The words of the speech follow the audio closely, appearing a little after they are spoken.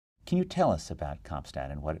Can you tell us about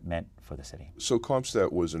CompStat and what it meant for the city? So CompStat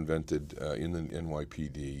was invented in the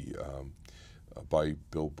NYPD by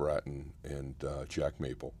Bill Bratton and Jack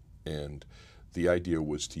Maple. And the idea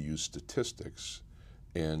was to use statistics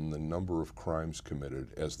and the number of crimes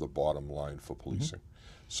committed as the bottom line for policing.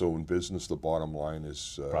 So in business, the bottom line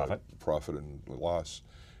is profit and loss.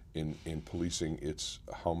 In policing, it's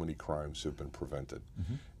how many crimes have been prevented.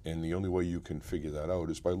 And the only way you can figure that out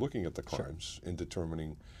is by looking at the crimes and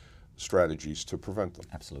determining strategies to prevent them.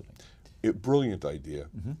 Absolutely. Brilliant idea.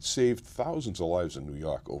 Saved thousands of lives in New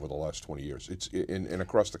York over the last 20 years. It's and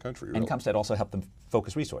across the country. Really. And CompStat also helped them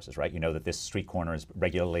focus resources, right? You know that this street corner is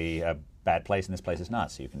regularly a bad place and this place is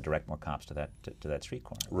not, so you can direct more cops to that street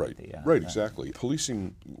corner. Right. Right. Exactly.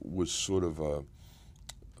 Policing was sort of a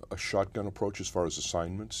shotgun approach as far as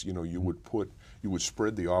assignments. You know, you would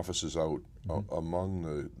spread the officers out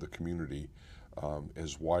among the community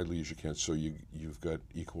as widely as you can, so you've got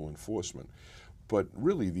equal enforcement. But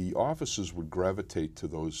really, the officers would gravitate to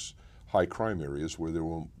those high crime areas where there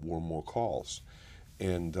were more calls,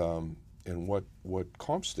 and what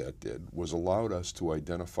CompStat did was allowed us to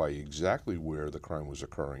identify exactly where the crime was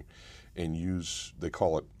occurring, and use, they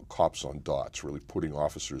call it cops on dots, really putting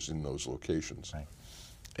officers in those locations,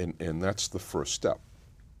 and that's the first step.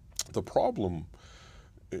 The problem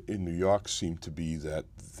in New York seemed to be that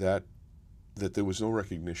there was no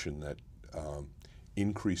recognition that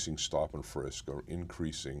increasing stop and frisk or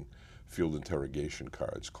increasing field interrogation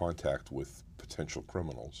cards, contact with potential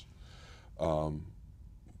criminals,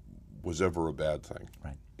 was ever a bad thing.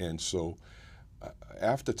 Right. And so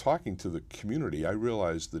after talking to the community, I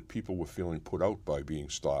realized that people were feeling put out by being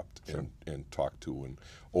stopped and talked to and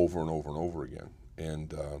over and over again.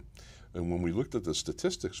 And when we looked at the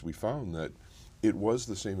statistics, we found that it was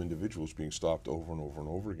the same individuals being stopped over and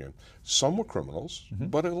over again. Some were criminals,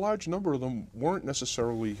 but a large number of them weren't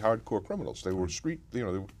necessarily hardcore criminals. They were street, they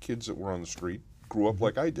were kids that were on the street, grew up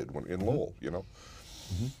like I did in Lowell,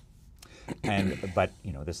 But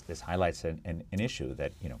this highlights an issue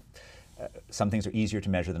that some things are easier to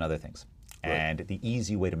measure than other things. And the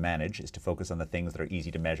easy way to manage is to focus on the things that are easy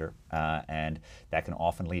to measure, and that can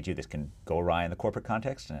often lead you, this can go awry in the corporate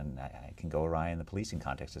context, and it can go awry in the policing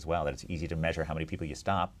context as well, that it's easy to measure how many people you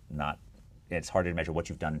stop, it's harder to measure what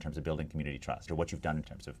you've done in terms of building community trust, or what you've done in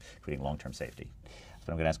terms of creating long-term safety.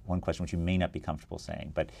 So I'm going to ask one question which you may not be comfortable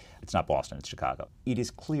saying, but it's not Boston, it's Chicago. It is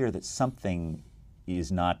clear that something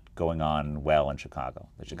is not going on well in Chicago,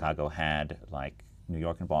 that Chicago had, like New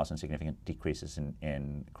York and Boston, significant decreases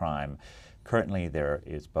in crime. Currently, there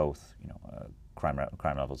is both, crime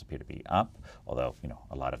levels appear to be up, although,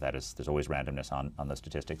 a lot of that is, there's always randomness on the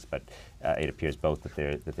statistics, but it appears both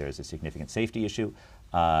that there is a significant safety issue,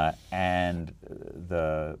 and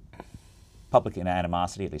the public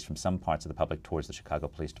animosity, at least from some parts of the public, towards the Chicago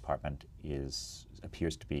Police Department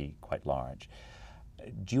appears to be quite large.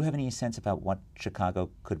 Do you have any sense about what Chicago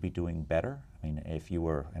could be doing better? I mean, if you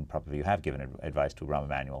were, and probably you have given advice to Rahm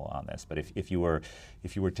Emanuel on this, but if you were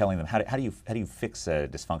telling them, how do you fix a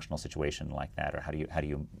dysfunctional situation like that, or how do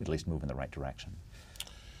you at least move in the right direction?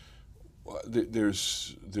 Well,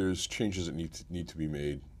 there's changes that need to be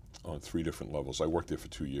made on 3 different levels. I worked there for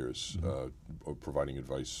 2 years, providing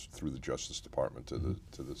advice through the Justice Department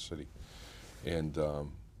to the city, and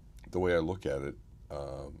the way I look at it,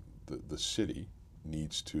 the city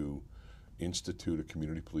needs to institute a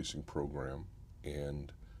community policing program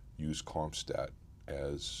and use CompStat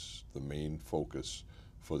as the main focus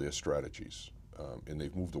for their strategies. And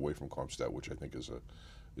they've moved away from CompStat, which I think is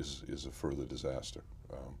a further disaster.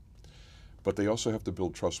 But they also have to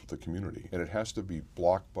build trust with the community, and it has to be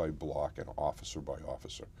block by block and officer by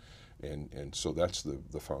officer. And so that's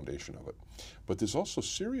the foundation of it. But there's also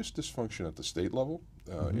serious dysfunction at the state level,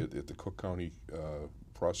 at the Cook County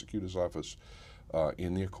Prosecutor's Office,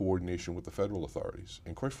 in their coordination with the federal authorities.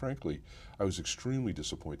 And quite frankly, I was extremely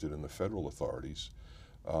disappointed in the federal authorities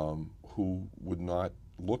who would not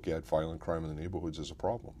look at violent crime in the neighborhoods as a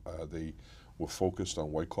problem. They were focused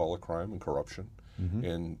on white-collar crime and corruption,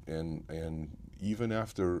 and even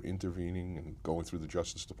after intervening and going through the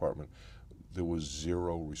Justice Department, there was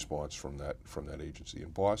zero response from that agency. In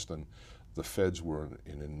Boston, the feds were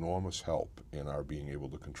an enormous help in our being able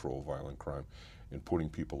to control violent crime and putting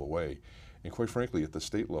people away. And quite frankly, at the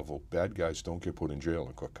state level, bad guys don't get put in jail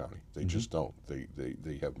in Cook County. They just don't.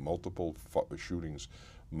 They have multiple shootings,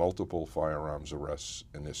 multiple firearms arrests,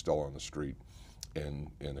 and they're still on the street. And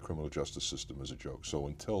the criminal justice system is a joke. So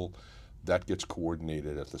until that gets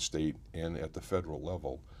coordinated at the state and at the federal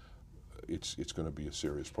level, it's going to be a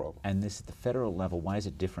serious problem. And this at the federal level, why is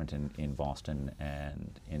it different in Boston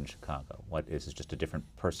and in Chicago? What is it, just a different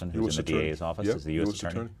person who's in the DA's office? Yeah, is the U.S.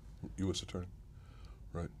 Attorney? U.S. Attorney.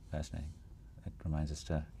 Right. Fascinating. It reminds us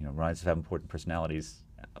reminds us how important personalities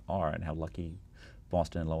are and how lucky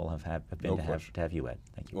Boston and Lowell have been to have you, Ed.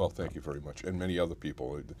 Thank you. Well, thank you very much, and many other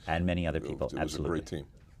people. And many other people, It was absolutely. a great team.